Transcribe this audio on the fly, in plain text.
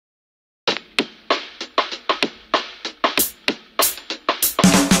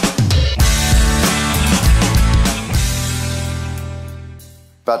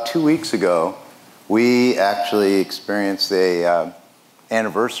About 2 weeks ago, we actually experienced the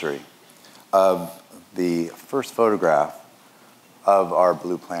anniversary of the first photograph of our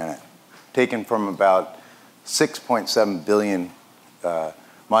blue planet, taken from about 6.7 billion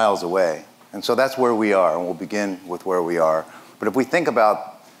miles away. And so that's where we are, and we'll begin with where we are. But if we think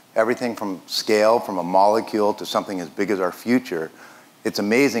about everything from scale, from a molecule to something as big as our future, it's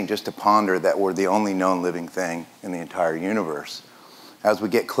amazing just to ponder that we're the only known living thing in the entire universe. As we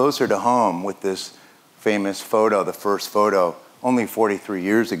get closer to home with this famous photo, the first photo, only 43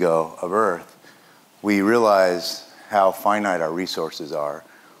 years ago of Earth, we realize how finite our resources are,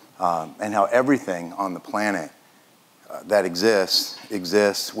 and how everything on the planet that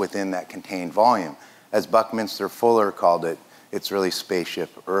exists within that contained volume. As Buckminster Fuller called it, it's really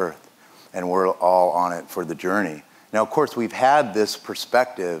spaceship Earth, and we're all on it for the journey. Now, of course, we've had this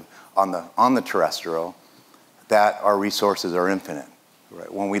perspective on the terrestrial that our resources are infinite. Right?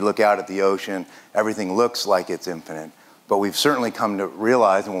 When we look out at the ocean, everything looks like it's infinite, but we've certainly come to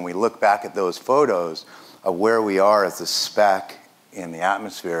realize, and when we look back at those photos of where we are as a speck in the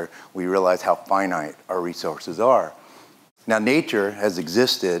atmosphere, we realize how finite our resources are. Now, nature has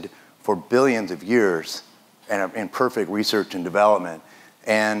existed for billions of years and in perfect research and development,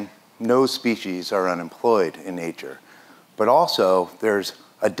 and no species are unemployed in nature. But also, there's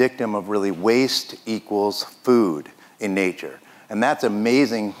a dictum of really waste equals food in nature. And that's an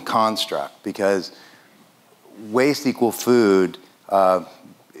amazing construct, because waste equals food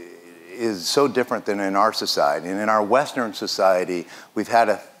is so different than in our society. And in our Western society, we've had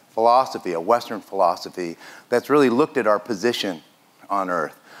a philosophy, a Western philosophy, that's really looked at our position on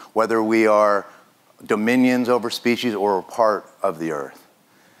Earth, whether we are dominions over species or a part of the Earth.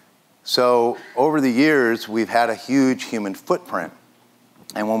 So over the years, we've had a huge human footprint.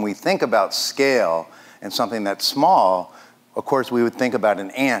 And when we think about scale and something that's small, of course, we would think about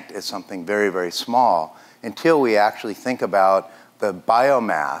an ant as something very, very small, until we actually think about the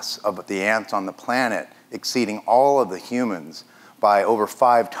biomass of the ants on the planet exceeding all of the humans by over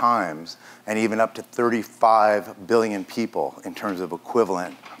 5 times, and even up to 35 billion people in terms of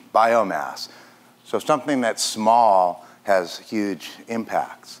equivalent biomass. So something that's small has huge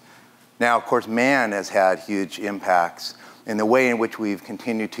impacts. Now, of course, man has had huge impacts in the way in which we've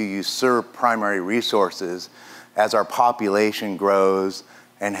continued to usurp primary resources as our population grows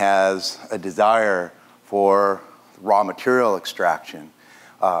and has a desire for raw material extraction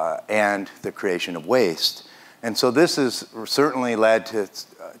and the creation of waste. And so this has certainly led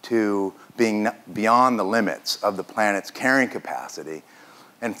to being beyond the limits of the planet's carrying capacity.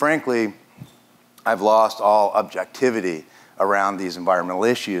 And frankly, I've lost all objectivity around these environmental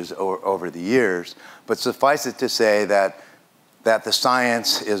issues over the years. But suffice it to say that the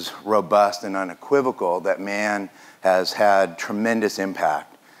science is robust and unequivocal, that man has had tremendous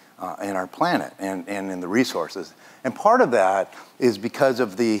impact in our planet and in the resources. And part of that is because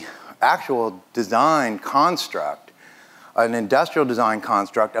of the actual design construct, an industrial design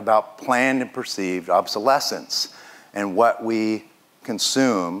construct about planned and perceived obsolescence and what we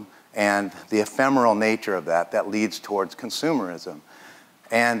consume and the ephemeral nature of that leads towards consumerism.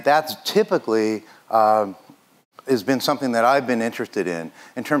 And that's typically has been something that I've been interested in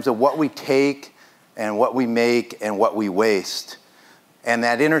terms of what we take and what we make and what we waste, and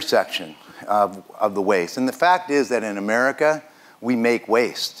that intersection of the waste. And the fact is that in America, we make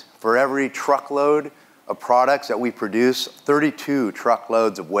waste. For every truckload of products that we produce, 32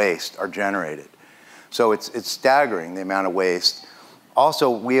 truckloads of waste are generated. So it's staggering, the amount of waste. Also,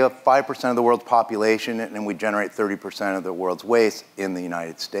 we have 5% of the world's population, and we generate 30% of the world's waste in the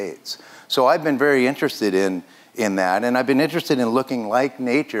United States. So I've been very interested in that, and I've been interested in looking, like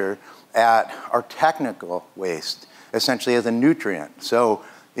nature, at our technical waste, essentially as a nutrient. So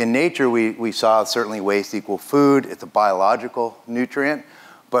in nature, we saw certainly waste equal food. It's a biological nutrient.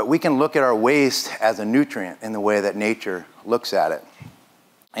 But we can look at our waste as a nutrient in the way that nature looks at it.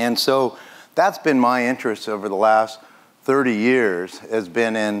 And so that's been my interest over the last 30 years, has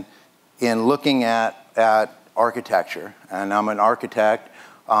been in looking at architecture. And I'm an architect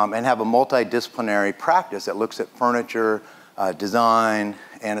and have a multidisciplinary practice that looks at furniture, design,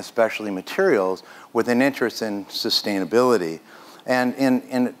 and especially materials with an interest in sustainability. And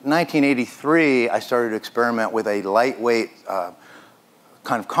in 1983, I started to experiment with a lightweight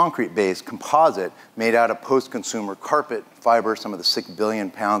kind of concrete-based composite made out of post-consumer carpet fiber, some of the 6 billion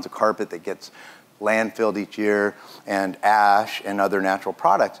pounds of carpet that gets landfilled each year, and ash and other natural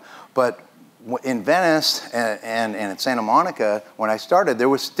products. But in Venice and in Santa Monica, when I started, there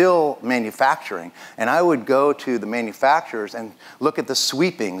was still manufacturing. And I would go to the manufacturers and look at the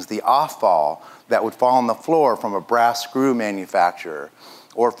sweepings, the offal that would fall on the floor from a brass screw manufacturer.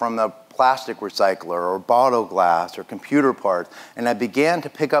 or from the plastic recycler or bottle glass or computer parts. And I began to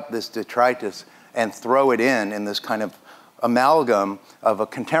pick up this detritus and throw it in this kind of amalgam of a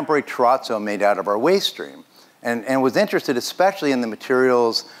contemporary terrazzo made out of our waste stream. And was interested especially in the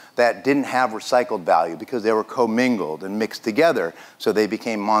materials that didn't have recycled value because they were commingled and mixed together, so they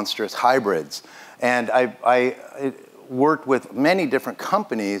became monstrous hybrids. And I worked with many different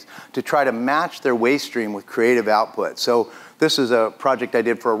companies to try to match their waste stream with creative output. So this is a project I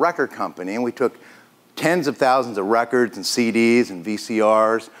did for a record company, and we took tens of thousands of records and CDs and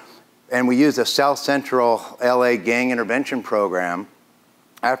VCRs, and we used a South Central LA gang intervention program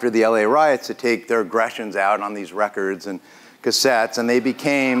after the LA riots to take their aggressions out on these records and cassettes, and they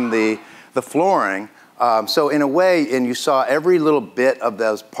became the flooring. So in a way, and you saw every little bit of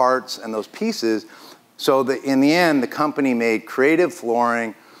those parts and those pieces, so in the end, the company made creative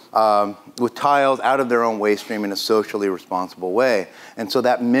flooring with tiles out of their own waste stream in a socially responsible way. And so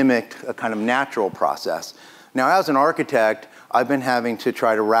that mimicked a kind of natural process. Now, as an architect, I've been having to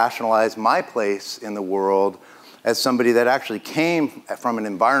try to rationalize my place in the world as somebody that actually came from an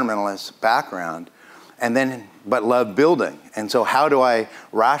environmentalist background but loved building. And so how do I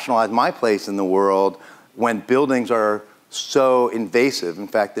rationalize my place in the world when buildings are so invasive, in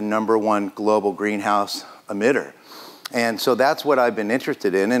fact, the #1 global greenhouse emitter? And so that's what I've been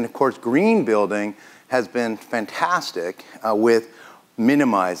interested in. And of course, green building has been fantastic with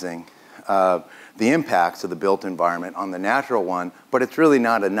minimizing the impacts of the built environment on the natural one, but it's really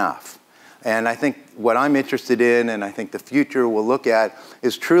not enough. And I think what I'm interested in, and I think the future will look at,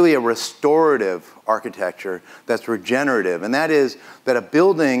 is truly a restorative architecture that's regenerative. And that is that a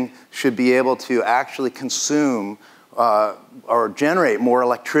building should be able to actually consume or generate more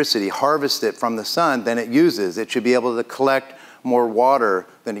electricity, harvest it from the sun than it uses. It should be able to collect more water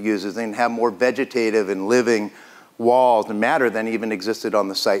than it uses and have more vegetative and living walls and matter than even existed on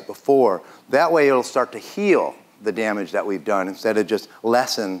the site before. That way it'll start to heal the damage that we've done instead of just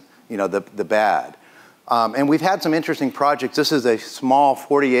lessen the bad. And we've had some interesting projects. This is a small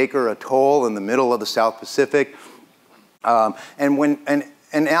 40-acre atoll in the middle of the South Pacific. An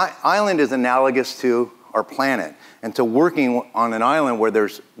island is analogous to our planet. And so working on an island where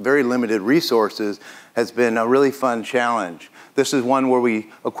there's very limited resources has been a really fun challenge. This is one where we,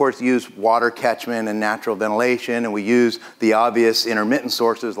 of course, use water catchment and natural ventilation, and we use the obvious intermittent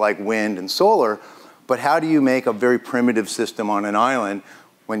sources like wind and solar. But how do you make a very primitive system on an island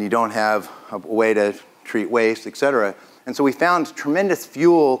when you don't have a way to treat waste, et cetera? And so we found tremendous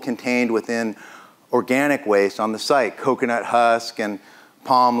fuel contained within organic waste on the site, coconut husk and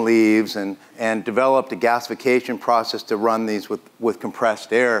palm leaves, and developed a gasification process to run these with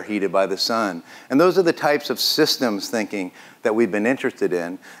compressed air heated by the sun. And those are the types of systems thinking that we've been interested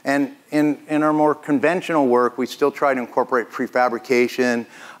in. And in our more conventional work, we still try to incorporate prefabrication,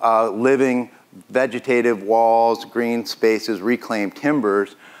 living vegetative walls, green spaces, reclaimed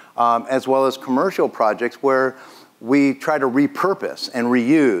timbers, as well as commercial projects where we try to repurpose and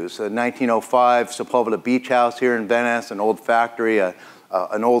reuse. A 1905 Sepulveda beach house here in Venice, an old factory,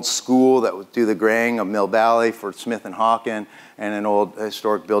 an old school that would do the graying of Mill Valley for Smith and Hawken, and an old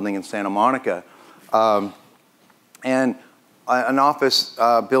historic building in Santa Monica. And an office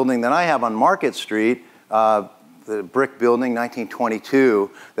building that I have on Market Street, the brick building,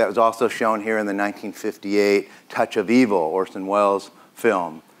 1922, that was also shown here in the 1958 Touch of Evil, Orson Welles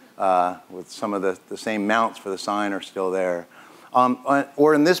film, with some of the same mounts for the sign are still there.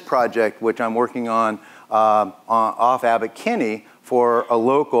 Or in this project, which I'm working on off Abbot Kinney, for a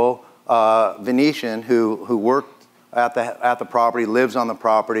local Venetian who worked at the property, lives on the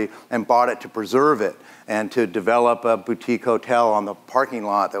property, and bought it to preserve it and to develop a boutique hotel on the parking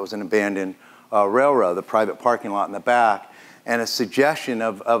lot that was an abandoned railroad, the private parking lot in the back, and a suggestion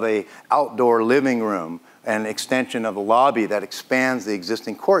of a outdoor living room, an extension of the lobby that expands the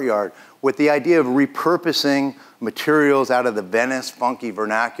existing courtyard, with the idea of repurposing materials out of the Venice funky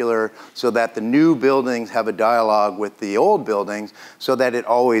vernacular so that the new buildings have a dialogue with the old buildings so that it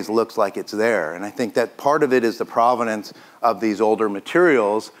always looks like it's there. And I think that part of it is the provenance of these older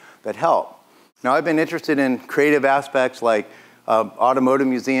materials that help. Now, I've been interested in creative aspects like automotive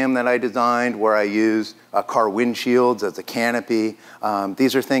museum that I designed where I use car windshields as a canopy.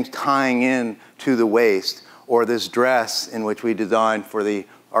 These are things tying in to the waste, or this dress in which we designed for the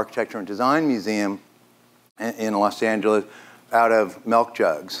Architecture and Design Museum in Los Angeles out of milk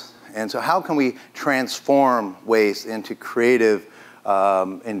jugs. And so how can we transform waste into creative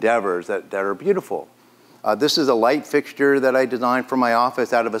endeavors that are beautiful? This is a light fixture that I designed for my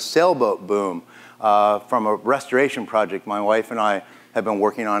office out of a sailboat boom from a restoration project my wife and I have been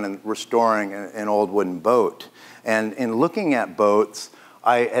working on and restoring an old wooden boat. And in looking at boats,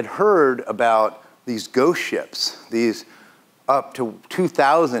 I had heard about these ghost ships, these up to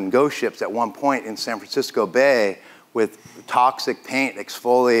 2,000 ghost ships at one point in San Francisco Bay with toxic paint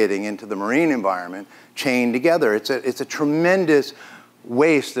exfoliating into the marine environment, chained together. It's a tremendous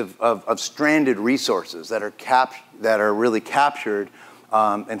waste of stranded resources that are really captured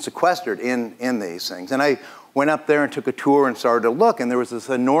and sequestered in these things. And I went up there and took a tour and started to look, and there was this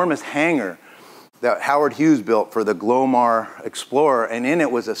enormous hangar that Howard Hughes built for the Glomar Explorer, and in it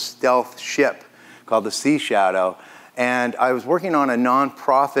was a stealth ship called the Sea Shadow. And I was working on a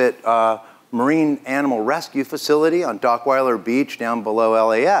nonprofit marine animal rescue facility on Dockweiler Beach down below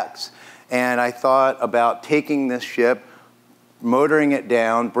LAX. And I thought about taking this ship, motoring it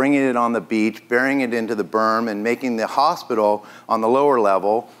down, bringing it on the beach, burying it into the berm, and making the hospital on the lower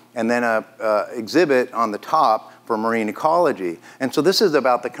level, and then an exhibit on the top for marine ecology. And so this is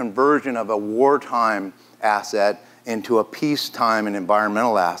about the conversion of a wartime asset into a peacetime and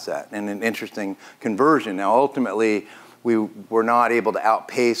environmental asset, and an interesting conversion. Now, ultimately, we were not able to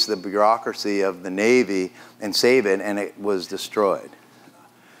outpace the bureaucracy of the Navy and save it, and it was destroyed.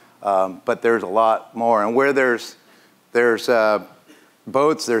 But there's a lot more. And where there's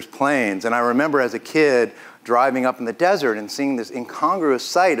boats, there's planes. And I remember as a kid driving up in the desert and seeing this incongruous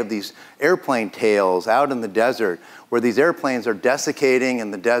sight of these airplane tails out in the desert, where these airplanes are desiccating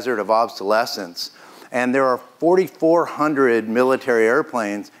in the desert of obsolescence. And there are 4,400 military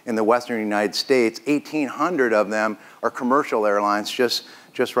airplanes in the western United States. 1,800 of them are commercial airlines just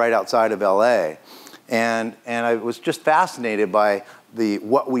right outside of LA. And I was just fascinated by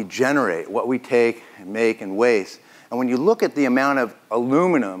what we generate, what we take and make and waste. And when you look at the amount of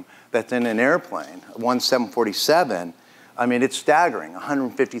aluminum that's in an airplane, one 747, I mean, it's staggering.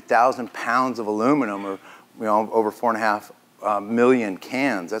 150,000 pounds of aluminum, or over 4.5 million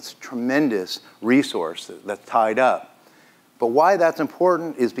cans. That's a tremendous resource that's tied up. But why that's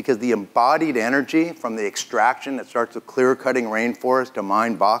important is because the embodied energy from the extraction that starts with clear-cutting rainforest to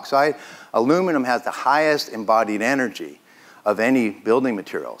mine bauxite, aluminum has the highest embodied energy of any building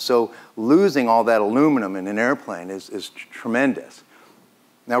material. So losing all that aluminum in an airplane is tremendous.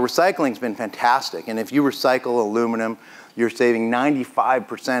 Now, recycling's been fantastic, and if you recycle aluminum, you're saving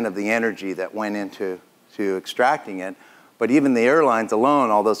 95% of the energy that went into extracting it. But even the airlines alone,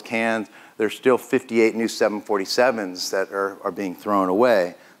 all those cans, there's still 58 new 747s that are being thrown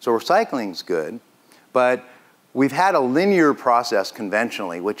away. So recycling's good, but we've had a linear process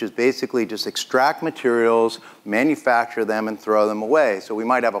conventionally, which is basically just extract materials, manufacture them, and throw them away. So we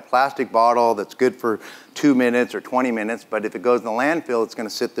might have a plastic bottle that's good for 2 minutes or 20 minutes, but if it goes in the landfill, it's going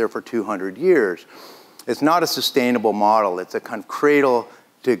to sit there for 200 years. It's not a sustainable model. It's a kind of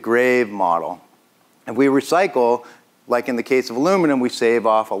cradle-to-grave model. If we recycle, like in the case of aluminum, we save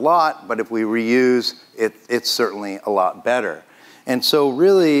off a lot, but if we reuse, it's certainly a lot better. And so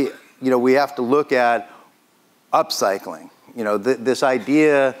really, we have to look at upcycling. This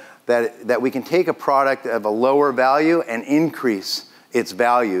idea that we can take a product of a lower value and increase its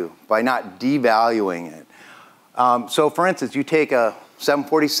value by not devaluing it. So for instance, you take a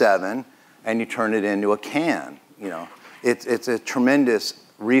 747 and you turn it into a can. It's a tremendous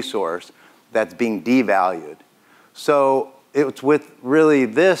resource that's being devalued. So it's with really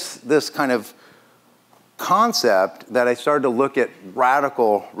this kind of concept that I started to look at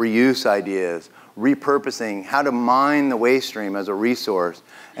radical reuse ideas, repurposing, how to mine the waste stream as a resource.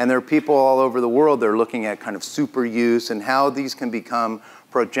 And there are people all over the world that are looking at kind of super use and how these can become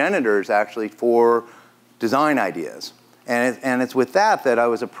progenitors actually for design ideas. And it's with that I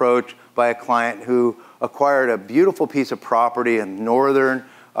was approached by a client who acquired a beautiful piece of property in northern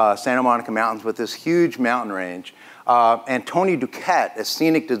Santa Monica Mountains with this huge mountain range. And Tony Duquette, a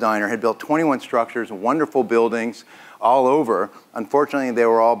scenic designer, had built 21 structures and wonderful buildings all over. Unfortunately, they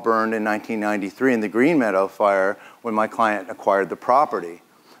were all burned in 1993 in the Green Meadow fire when my client acquired the property.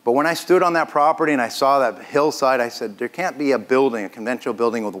 But when I stood on that property and I saw that hillside, I said, there can't be a building, a conventional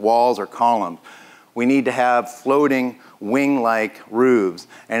building with walls or columns. We need to have floating wing-like roofs.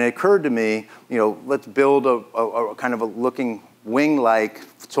 And it occurred to me, let's build a kind of a looking wing-like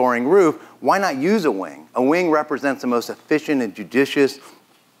soaring roof. Why not use a wing? A wing represents the most efficient and judicious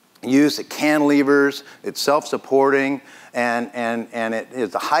use. It cantilevers, it's self-supporting, and it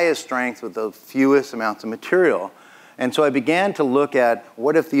is the highest strength with the fewest amounts of material. And so I began to look at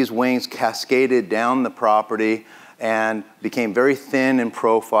what if these wings cascaded down the property and became very thin in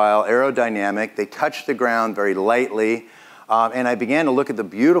profile, aerodynamic. They touched the ground very lightly. And I began to look at the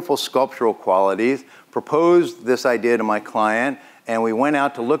beautiful sculptural qualities, proposed this idea to my client, and we went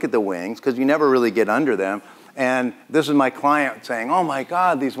out to look at the wings, because you never really get under them. And this is my client saying, oh my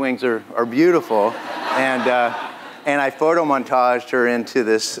God, these wings are beautiful. And and I photomontaged her into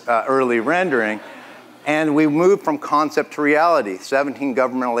this early rendering. And we moved from concept to reality. 17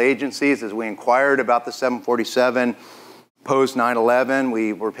 governmental agencies, as we inquired about the 747 post 9/11,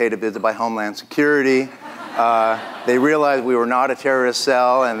 we were paid a visit by Homeland Security. They realized we were not a terrorist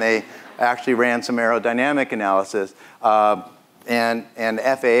cell, and they actually ran some aerodynamic analysis. And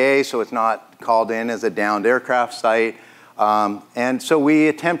FAA, so it's not called in as a downed aircraft site. And so we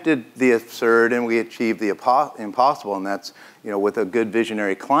attempted the absurd, and we achieved the impossible, and that's, with a good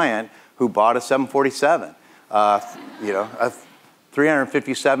visionary client who bought a 747, a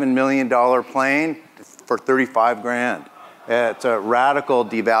 $357 million plane for 35 grand. It's a radical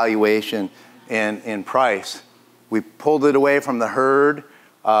devaluation in price. We pulled it away from the herd.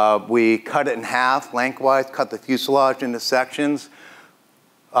 We cut it in half lengthwise, cut the fuselage into sections,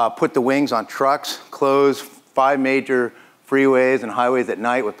 put the wings on trucks, closed 5 major freeways and highways at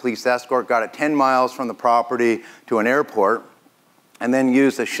night with police escort, got it 10 miles from the property to an airport, and then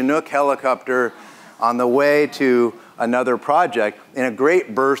used a Chinook helicopter on the way to another project in a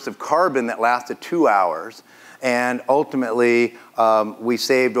great burst of carbon that lasted 2 hours. And ultimately, we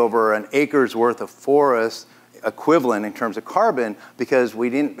saved over an acre's worth of forest equivalent in terms of carbon because we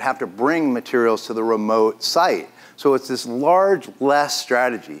didn't have to bring materials to the remote site. So it's this large, less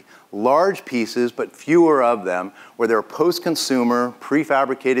strategy. Large pieces, but fewer of them, where they're post-consumer,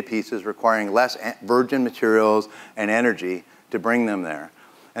 prefabricated pieces requiring less virgin materials and energy to bring them there.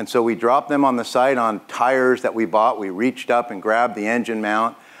 And so we dropped them on the site on tires that we bought. We reached up and grabbed the engine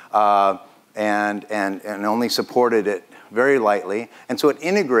mount and only supported it very lightly. And so it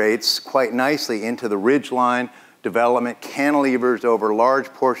integrates quite nicely into the ridgeline development, cantilevers over large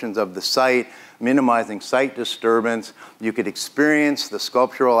portions of the site, minimizing site disturbance. You could experience the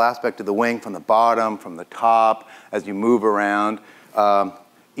sculptural aspect of the wing from the bottom, from the top, as you move around.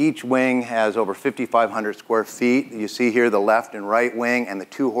 Each wing has over 5,500 square feet. You see here the left and right wing and the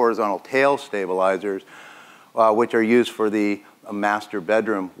 2 horizontal tail stabilizers, which are used for the master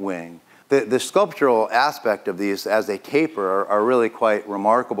bedroom wing. The sculptural aspect of these as they taper are really quite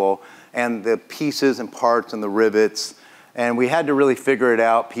remarkable, and the pieces and parts and the rivets. And we had to really figure it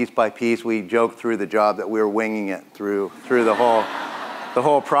out piece by piece. We joked through the job that we were winging it through the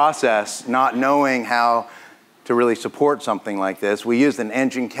whole process, not knowing how to really support something like this. We used an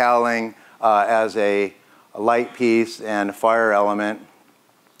engine cowling as a light piece and a fire element.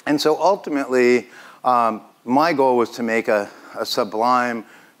 And so ultimately, my goal was to make a sublime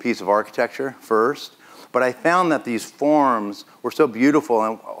piece of architecture first. But I found that these forms were so beautiful,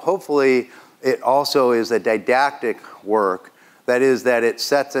 and hopefully it also is a didactic work. That is, that it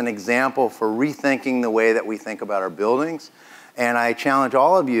sets an example for rethinking the way that we think about our buildings. And I challenge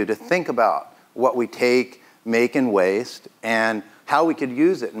all of you to think about what we take, make, and waste, and how we could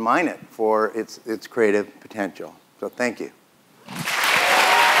use it and mine it for its creative potential. So thank you.